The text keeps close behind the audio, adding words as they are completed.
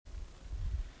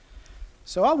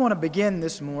So I want to begin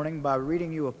this morning by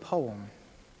reading you a poem.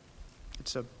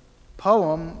 It's a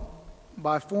poem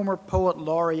by former poet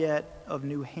laureate of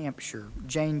New Hampshire,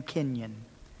 Jane Kenyon.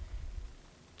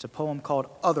 It's a poem called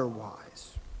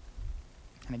Otherwise,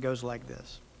 and it goes like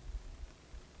this.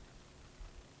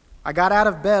 I got out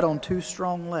of bed on two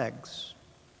strong legs.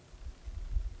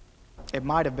 It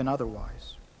might have been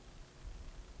otherwise.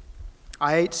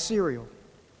 I ate cereal,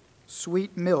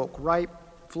 sweet milk, ripe,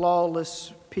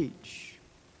 flawless peach.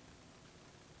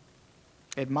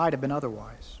 It might have been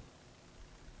otherwise.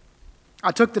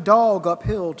 I took the dog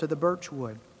uphill to the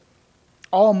birchwood.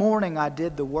 All morning I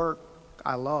did the work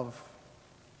I love.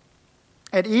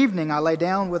 At evening I lay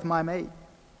down with my mate.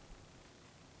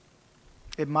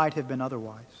 It might have been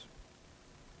otherwise.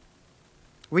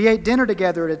 We ate dinner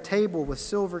together at a table with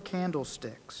silver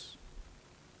candlesticks.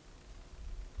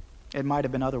 It might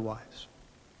have been otherwise.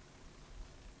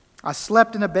 I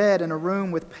slept in a bed in a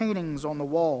room with paintings on the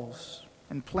walls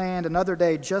and planned another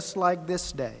day just like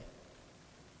this day.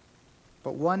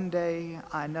 But one day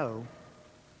I know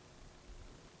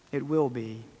it will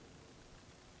be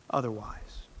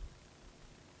otherwise.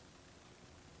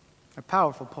 A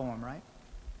powerful poem, right?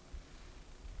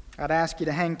 I'd ask you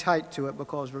to hang tight to it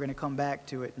because we're going to come back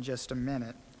to it in just a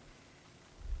minute.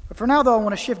 But for now, though, I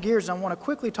want to shift gears and I want to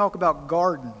quickly talk about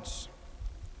gardens.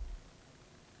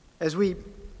 As we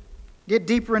get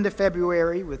deeper into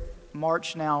February, with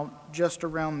March now just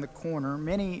around the corner,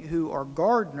 many who are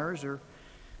gardeners are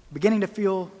beginning to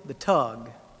feel the tug,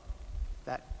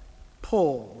 that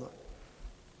pull,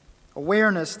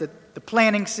 awareness that the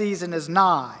planting season is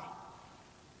nigh.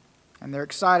 And they're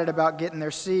excited about getting their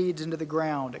seeds into the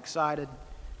ground, excited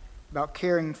about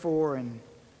caring for and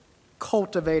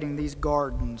cultivating these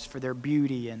gardens for their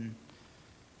beauty and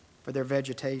for their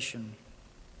vegetation.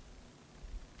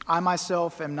 I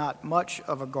myself am not much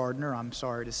of a gardener, I'm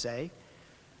sorry to say,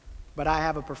 but I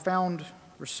have a profound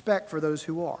respect for those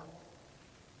who are.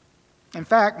 In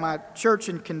fact, my church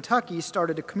in Kentucky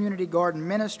started a community garden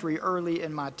ministry early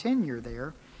in my tenure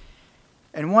there.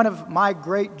 And one of my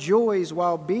great joys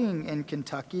while being in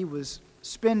Kentucky was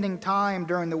spending time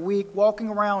during the week walking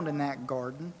around in that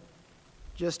garden,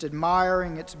 just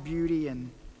admiring its beauty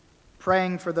and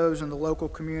praying for those in the local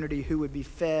community who would be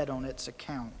fed on its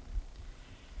account.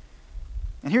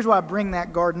 And here's why I bring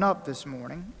that garden up this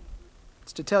morning.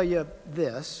 It's to tell you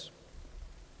this,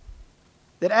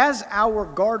 that as our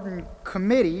garden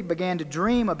committee began to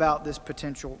dream about this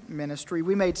potential ministry,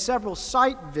 we made several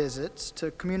site visits to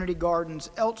community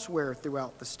gardens elsewhere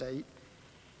throughout the state.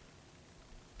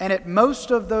 And at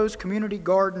most of those community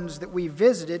gardens that we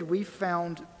visited, we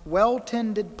found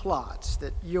well-tended plots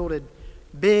that yielded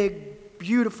big,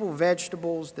 beautiful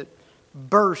vegetables that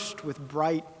burst with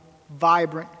bright,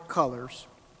 vibrant colors.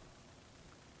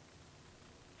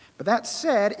 But that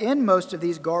said, in most of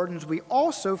these gardens, we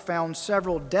also found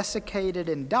several desiccated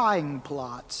and dying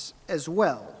plots as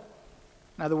well.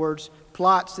 In other words,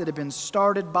 plots that had been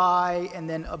started by and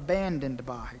then abandoned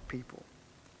by people.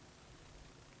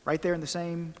 Right there in the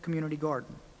same community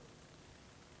garden.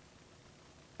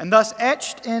 And thus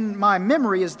etched in my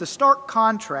memory is the stark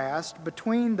contrast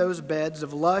between those beds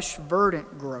of lush,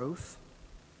 verdant growth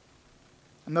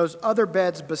and those other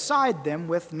beds beside them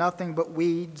with nothing but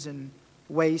weeds and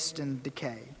waste and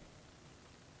decay.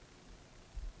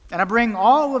 And I bring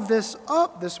all of this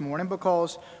up this morning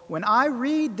because when I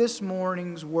read this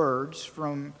morning's words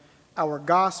from our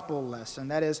gospel lesson,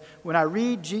 that is, when I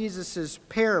read Jesus'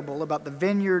 parable about the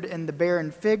vineyard and the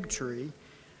barren fig tree,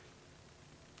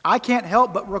 I can't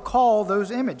help but recall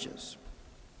those images.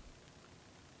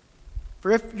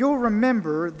 For if you'll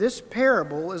remember, this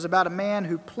parable is about a man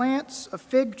who plants a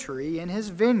fig tree in his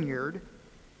vineyard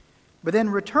but then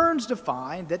returns to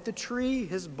find that the tree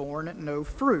has borne no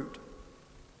fruit.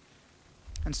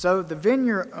 And so the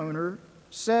vineyard owner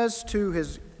says to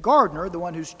his gardener, the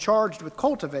one who's charged with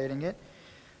cultivating it,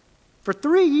 "For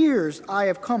 3 years I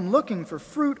have come looking for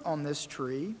fruit on this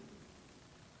tree,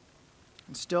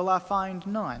 and still I find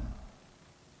none."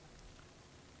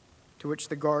 To which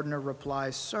the gardener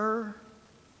replies, "Sir,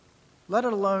 let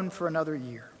it alone for another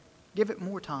year. Give it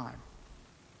more time.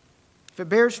 If it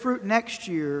bears fruit next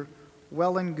year,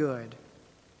 well and good.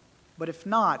 But if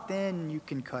not, then you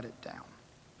can cut it down."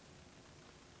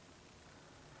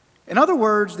 In other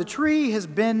words, the tree has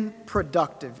been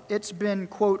productive. It's been,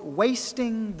 quote,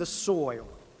 wasting the soil,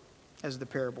 as the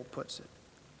parable puts it.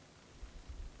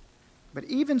 But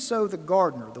even so, the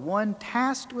gardener, the one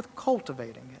tasked with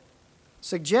cultivating it,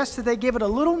 suggests that they give it a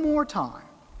little more time,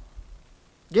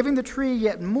 giving the tree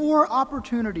yet more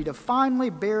opportunity to finally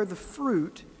bear the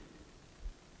fruit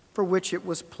for which it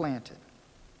was planted.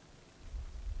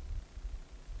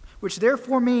 which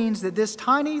therefore means that this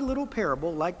tiny little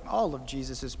parable, like all of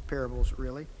Jesus' parables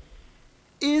really,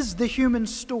 is the human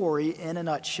story in a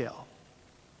nutshell.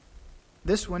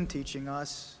 This one teaching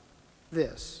us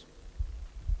this: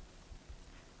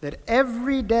 that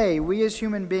every day we as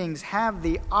human beings have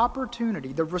the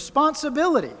opportunity, the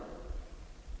responsibility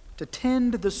to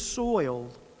tend the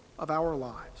soil of our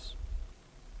lives,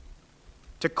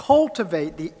 to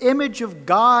cultivate the image of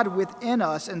God within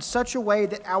us in such a way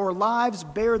that our lives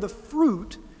bear the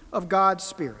fruit of God's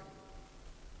Spirit.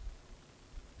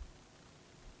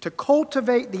 To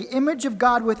cultivate the image of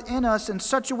God within us in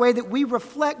such a way that we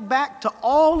reflect back to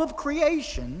all of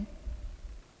creation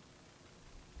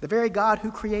the very God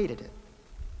who created it.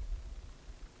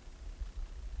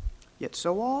 Yet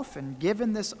so often,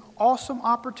 given this awesome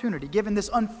opportunity, given this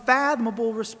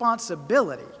unfathomable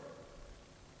responsibility,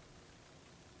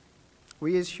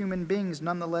 we as human beings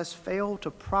nonetheless fail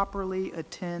to properly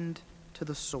attend to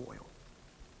the soil.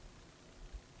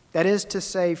 That is to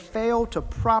say, fail to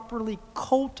properly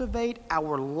cultivate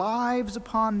our lives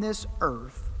upon this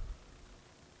earth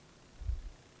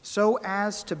so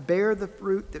as to bear the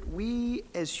fruit that we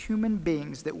as human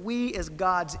beings, that we as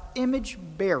God's image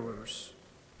bearers,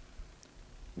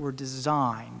 were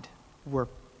designed, were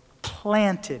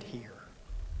planted here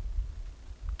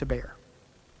to bear.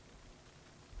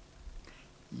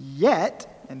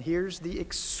 Yet, and here's the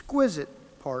exquisite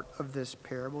part of this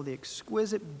parable, the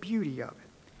exquisite beauty of it,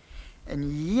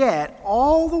 and yet,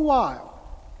 all the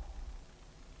while,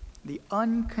 the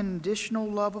unconditional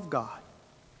love of God,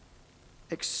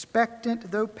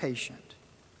 expectant though patient,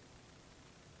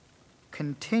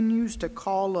 continues to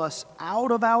call us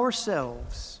out of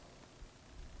ourselves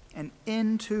and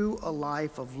into a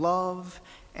life of love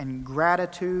and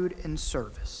gratitude and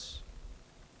service.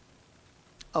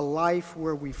 A life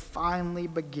where we finally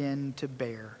begin to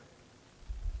bear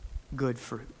good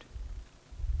fruit.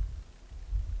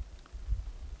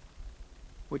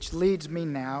 Which leads me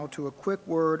now to a quick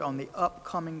word on the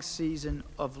upcoming season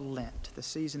of Lent, the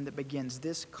season that begins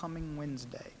this coming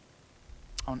Wednesday,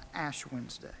 on Ash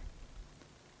Wednesday.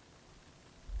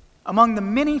 Among the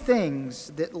many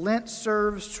things that Lent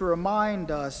serves to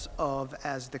remind us of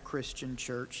as the Christian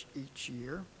church each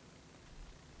year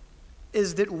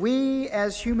is that we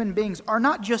as human beings are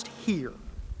not just here.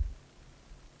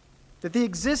 That the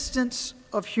existence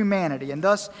of humanity, and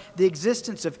thus the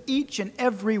existence of each and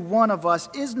every one of us,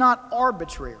 is not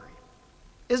arbitrary,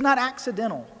 is not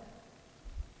accidental.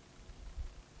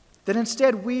 That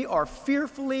instead we are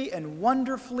fearfully and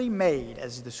wonderfully made,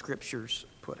 as the Scriptures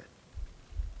put it.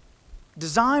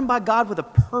 Designed by God with a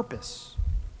purpose.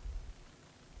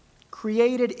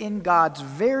 Created in God's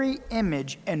very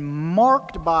image and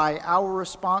marked by our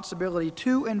responsibility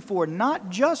to and for not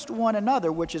just one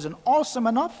another, which is an awesome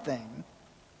enough thing,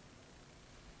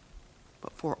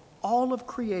 but for all of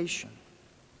creation.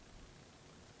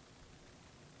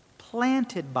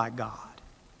 Planted by God,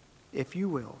 if you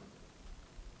will,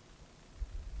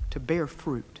 to bear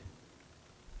fruit.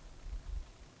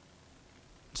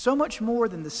 So much more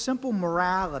than the simple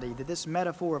morality that this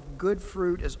metaphor of good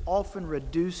fruit is often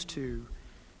reduced to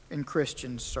in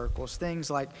Christian circles. Things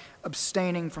like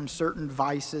abstaining from certain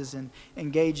vices and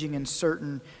engaging in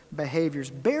certain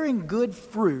behaviors. Bearing good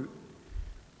fruit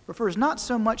refers not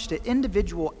so much to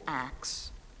individual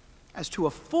acts as to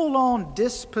a full-on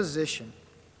disposition,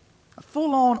 a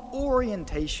full-on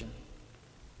orientation.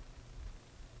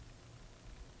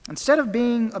 Instead of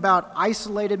being about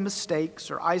isolated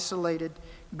mistakes or isolated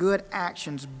good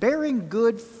actions, bearing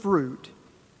good fruit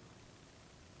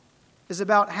is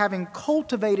about having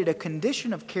cultivated a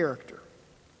condition of character,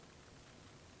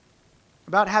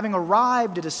 about having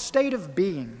arrived at a state of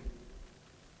being.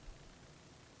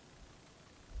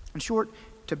 In short,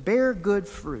 to bear good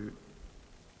fruit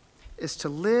is to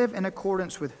live in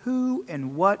accordance with who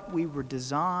and what we were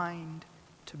designed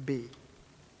to be.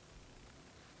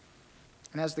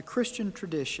 And as the Christian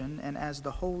tradition and as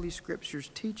the Holy Scriptures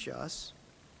teach us,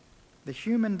 the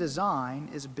human design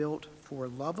is built for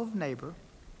love of neighbor,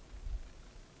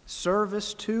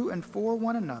 service to and for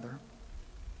one another,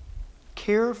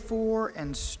 care for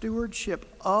and stewardship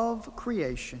of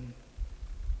creation,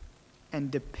 and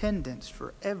dependence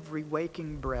for every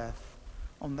waking breath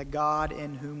on the God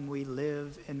in whom we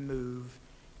live and move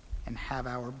and have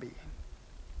our being.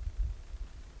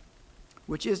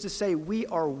 Which is to say, we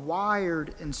are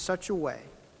wired in such a way,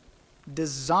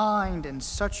 designed in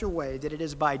such a way, that it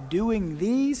is by doing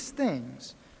these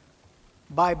things,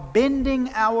 by bending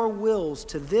our wills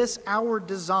to this our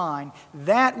design,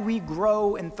 that we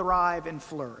grow and thrive and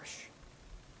flourish.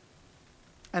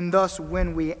 And thus,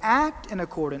 when we act in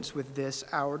accordance with this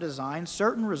our design,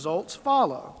 certain results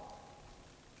follow.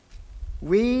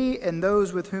 We and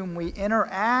those with whom we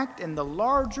interact in the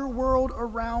larger world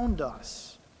around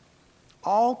us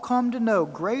all come to know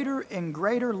greater and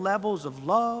greater levels of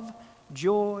love,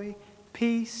 joy,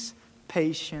 peace,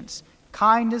 patience,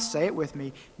 kindness, say it with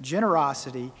me,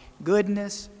 generosity,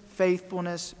 goodness,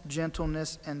 faithfulness,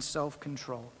 gentleness, and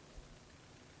self-control.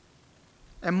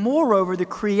 And moreover, the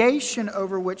creation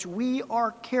over which we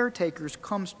are caretakers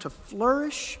comes to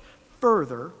flourish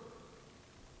further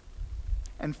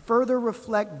and further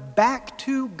reflect back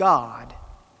to God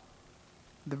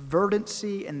the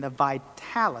verdancy and the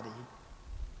vitality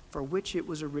for which it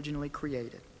was originally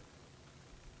created.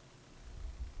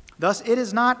 Thus, it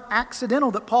is not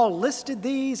accidental that Paul listed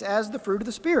these as the fruit of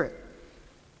the Spirit.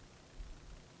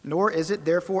 Nor is it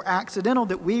therefore accidental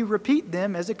that we repeat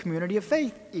them as a community of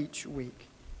faith each week.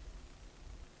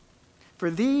 For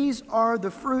these are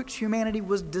the fruits humanity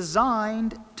was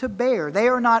designed to bear. They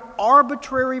are not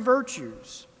arbitrary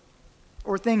virtues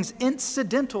or things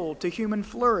incidental to human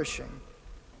flourishing.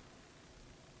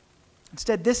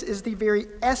 Instead, this is the very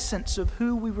essence of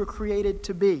who we were created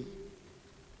to be.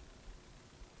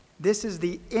 This is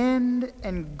the end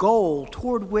and goal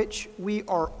toward which we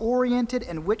are oriented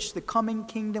and which the coming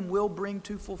kingdom will bring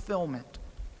to fulfillment.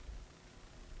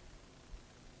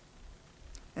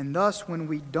 And thus, when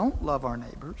we don't love our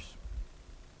neighbors,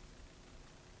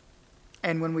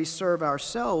 and when we serve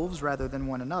ourselves rather than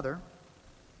one another,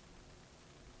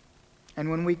 and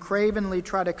when we cravenly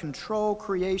try to control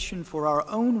creation for our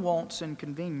own wants and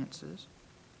conveniences,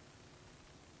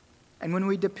 and when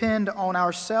we depend on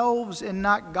ourselves and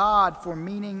not God for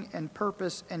meaning and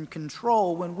purpose and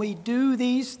control, when we do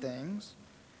these things,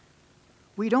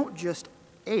 we don't just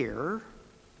err.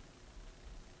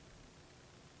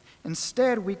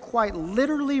 Instead, we quite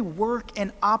literally work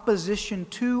in opposition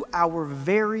to our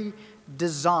very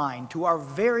design, to our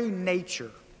very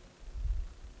nature.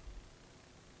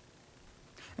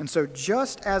 And so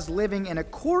just as living in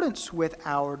accordance with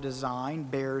our design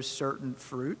bears certain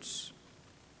fruits,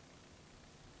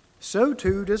 so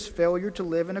too does failure to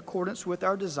live in accordance with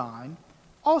our design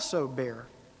also bear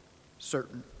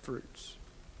certain fruits.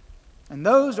 And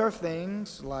those are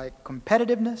things like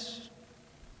competitiveness,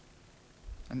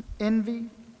 and envy,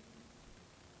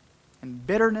 and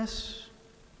bitterness,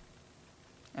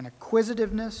 and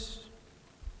acquisitiveness,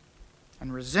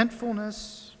 and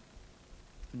resentfulness,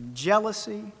 and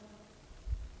jealousy,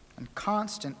 and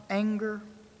constant anger,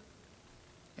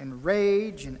 and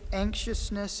rage, and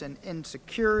anxiousness, and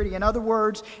insecurity. In other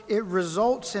words, it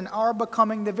results in our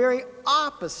becoming the very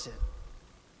opposite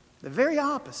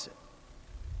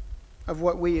of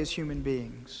what we as human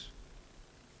beings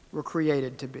were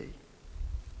created to be.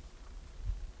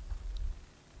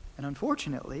 And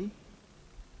unfortunately,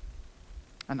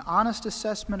 an honest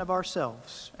assessment of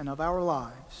ourselves and of our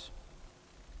lives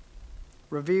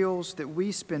reveals that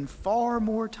we spend far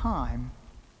more time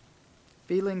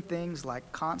feeling things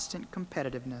like constant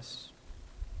competitiveness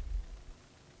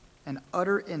and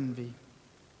utter envy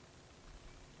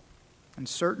and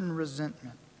certain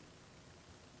resentment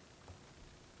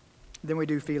than we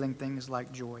do feeling things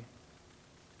like joy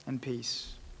and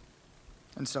peace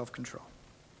and self-control.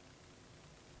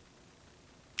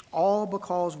 All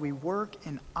because we work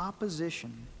in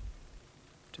opposition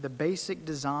to the basic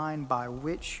design by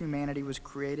which humanity was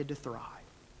created to thrive.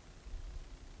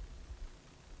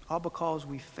 All because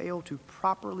we fail to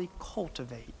properly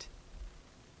cultivate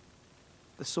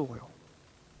the soil.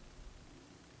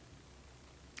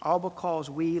 All because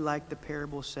we, like the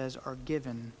parable says, are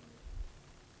given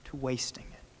to wasting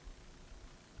it.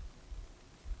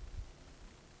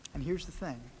 And here's the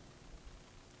thing.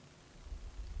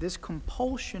 This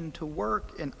compulsion to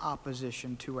work in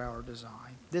opposition to our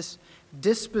design, this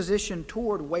disposition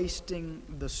toward wasting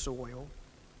the soil,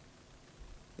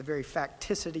 the very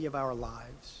facticity of our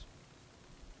lives,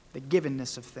 the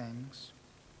givenness of things,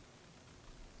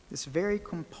 this very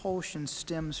compulsion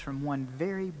stems from one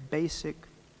very basic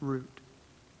root.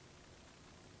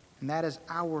 And that is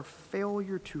our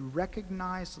failure to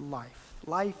recognize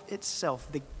life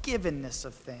itself, the givenness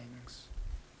of things,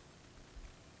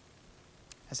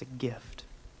 as a gift.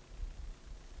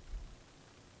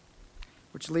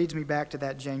 Which leads me back to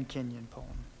that Jane Kenyon poem.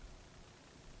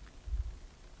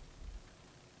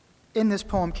 In this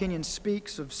poem, Kenyon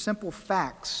speaks of simple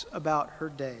facts about her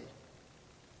day.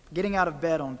 Getting out of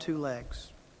bed on two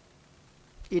legs,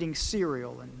 eating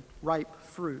cereal and ripe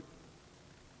fruit,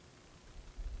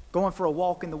 going for a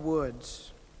walk in the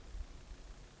woods,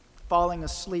 falling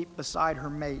asleep beside her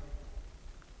mate.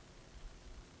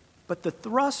 But the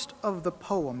thrust of the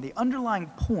poem, the underlying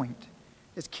point,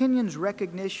 is Kenyon's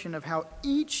recognition of how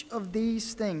each of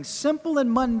these things, simple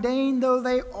and mundane though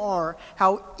they are,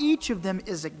 how each of them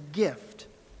is a gift.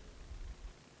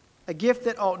 A gift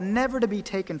that ought never to be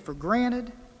taken for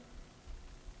granted.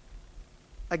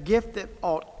 A gift that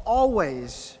ought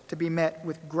always to be met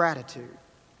with gratitude.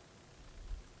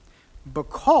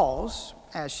 Because,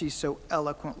 as she so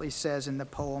eloquently says in the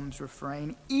poem's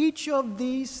refrain, each of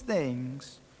these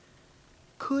things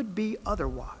could be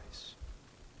otherwise.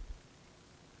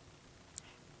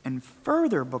 And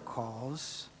further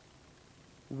because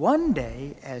one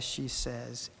day, as she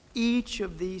says, each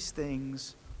of these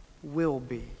things will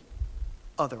be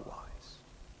otherwise.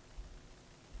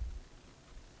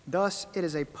 Thus, it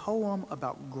is a poem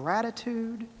about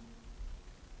gratitude,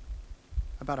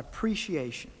 about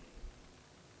appreciation.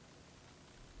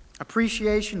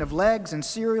 Appreciation of legs and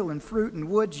cereal and fruit and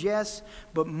woods, yes,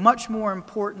 but much more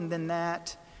important than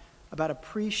that, about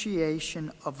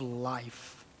appreciation of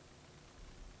life,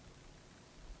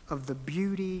 of the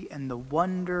beauty and the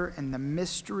wonder and the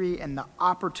mystery and the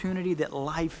opportunity that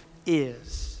life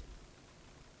is.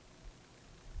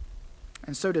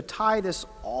 And so to tie this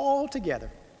all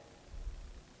together,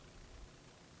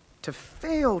 to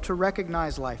fail to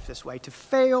recognize life this way, to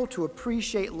fail to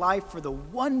appreciate life for the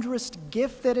wondrous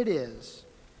gift that it is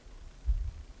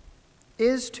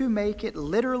to make it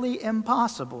literally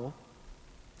impossible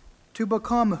to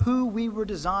become who we were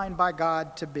designed by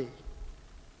God to be.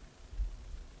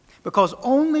 Because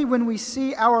only when we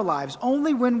see our lives,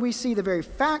 only when we see the very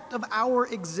fact of our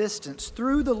existence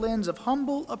through the lens of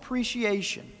humble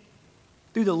appreciation,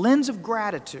 through the lens of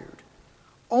gratitude,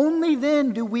 only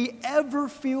then do we ever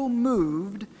feel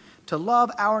moved to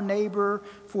love our neighbor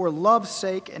for love's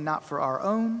sake and not for our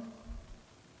own.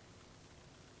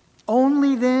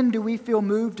 Only then do we feel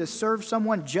moved to serve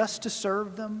someone just to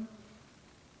serve them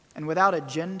and without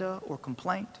agenda or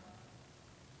complaint.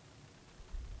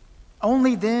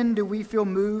 Only then do we feel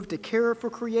moved to care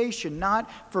for creation, not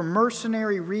for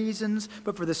mercenary reasons,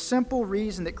 but for the simple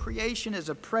reason that creation is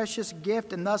a precious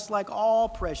gift and thus, like all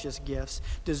precious gifts,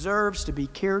 deserves to be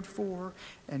cared for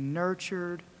and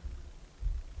nurtured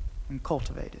and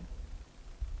cultivated.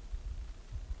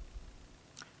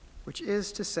 Which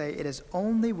is to say, it is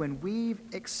only when we've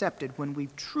accepted, when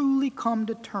we've truly come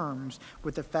to terms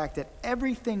with the fact that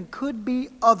everything could be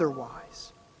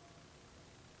otherwise.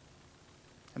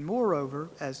 And moreover,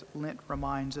 as Lent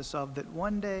reminds us of, that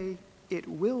one day it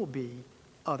will be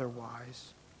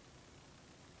otherwise.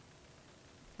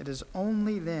 It is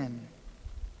only then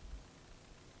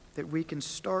that we can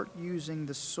start using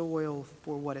the soil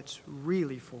for what it's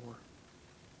really for,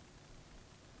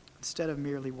 instead of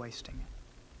merely wasting it.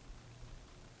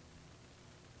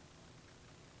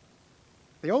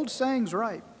 The old saying's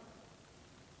right.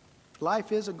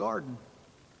 Life is a garden.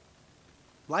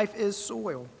 Life is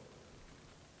soil.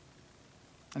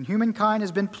 And humankind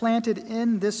has been planted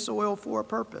in this soil for a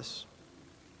purpose.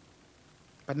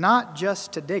 But not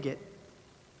just to dig it,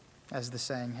 as the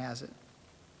saying has it,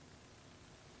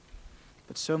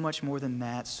 but so much more than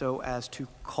that, so as to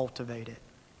cultivate it.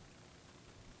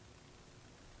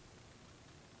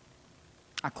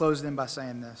 I close then by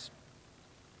saying this.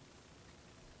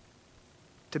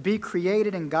 To be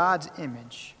created in God's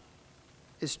image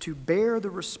is to bear the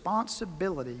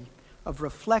responsibility of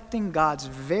reflecting God's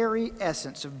very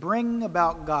essence, of bringing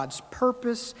about God's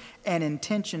purpose and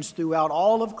intentions throughout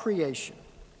all of creation.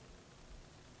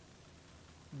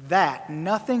 That,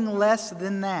 nothing less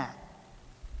than that,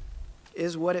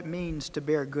 is what it means to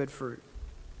bear good fruit.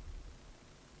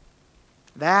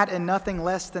 That and nothing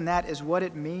less than that is what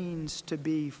it means to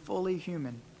be fully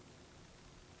human.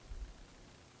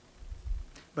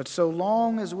 But so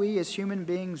long as we as human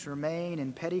beings remain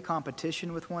in petty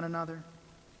competition with one another,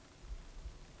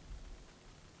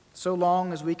 so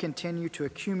long as we continue to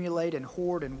accumulate and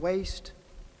hoard and waste,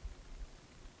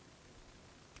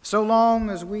 so long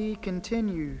as we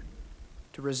continue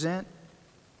to resent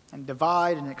and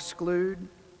divide and exclude,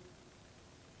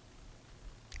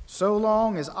 so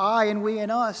long as I and we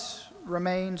and us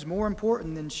remains more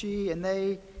important than she and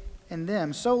they and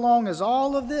them, so long as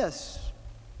all of this,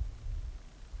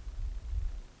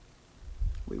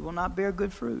 we will not bear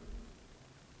good fruit.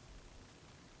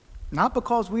 Not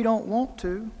because we don't want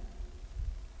to,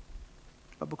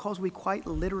 but because we quite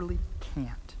literally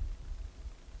can't.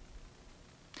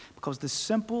 Because the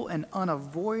simple and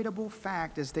unavoidable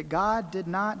fact is that God did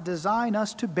not design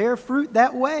us to bear fruit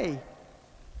that way.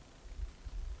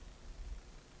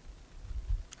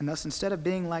 And thus, instead of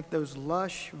being like those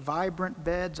lush, vibrant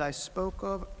beds I spoke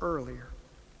of earlier,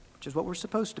 which is what we're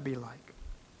supposed to be like,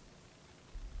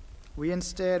 we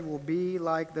instead will be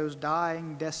like those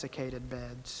dying, desiccated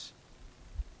beds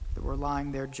that were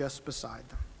lying there just beside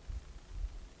them.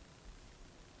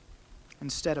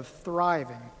 Instead of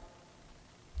thriving,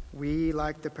 we,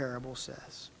 like the parable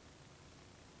says,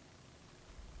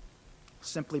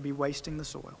 simply be wasting the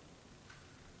soil.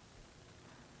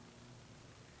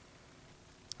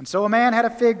 And so a man had a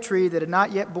fig tree that had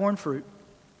not yet borne fruit,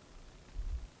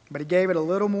 but he gave it a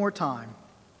little more time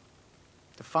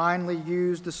to finally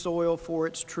use the soil for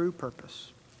its true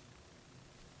purpose.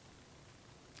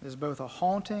 It is both a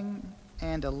haunting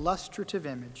and illustrative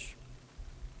image.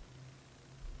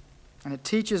 And it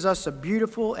teaches us a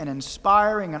beautiful and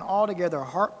inspiring and altogether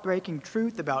heartbreaking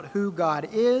truth about who God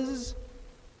is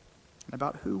and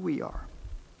about who we are.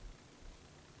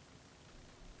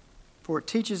 For it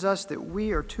teaches us that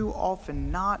we are too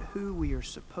often not who we are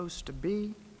supposed to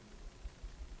be.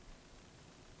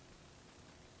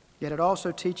 Yet it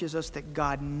also teaches us that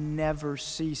God never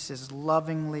ceases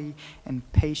lovingly and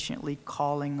patiently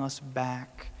calling us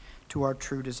back to our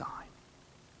true design.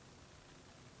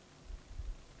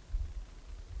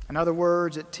 In other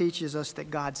words, it teaches us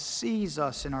that God sees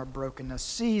us in our brokenness,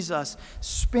 sees us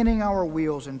spinning our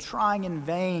wheels and trying in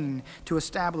vain to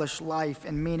establish life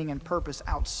and meaning and purpose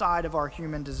outside of our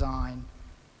human design.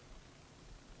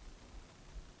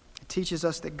 It teaches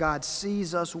us that God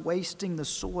sees us wasting the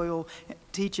soil. It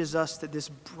teaches us that this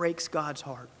breaks God's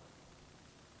heart.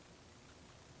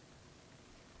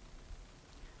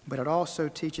 But it also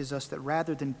teaches us that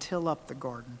rather than till up the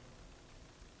garden,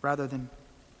 rather than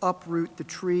uproot the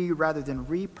tree, rather than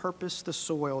repurpose the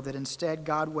soil, that instead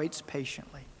God waits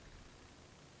patiently,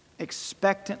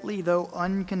 expectantly though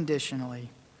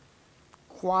unconditionally,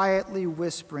 quietly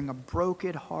whispering a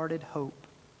broken-hearted hope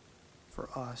for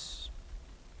us,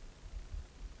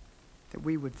 that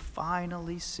we would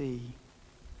finally see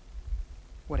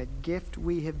what a gift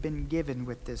we have been given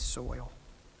with this soil,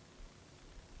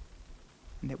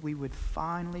 and that we would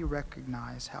finally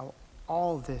recognize how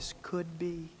all this could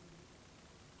be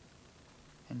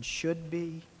and should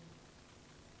be,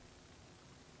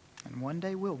 and one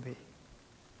day will be,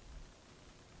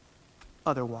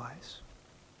 otherwise.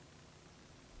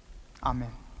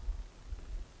 Amen.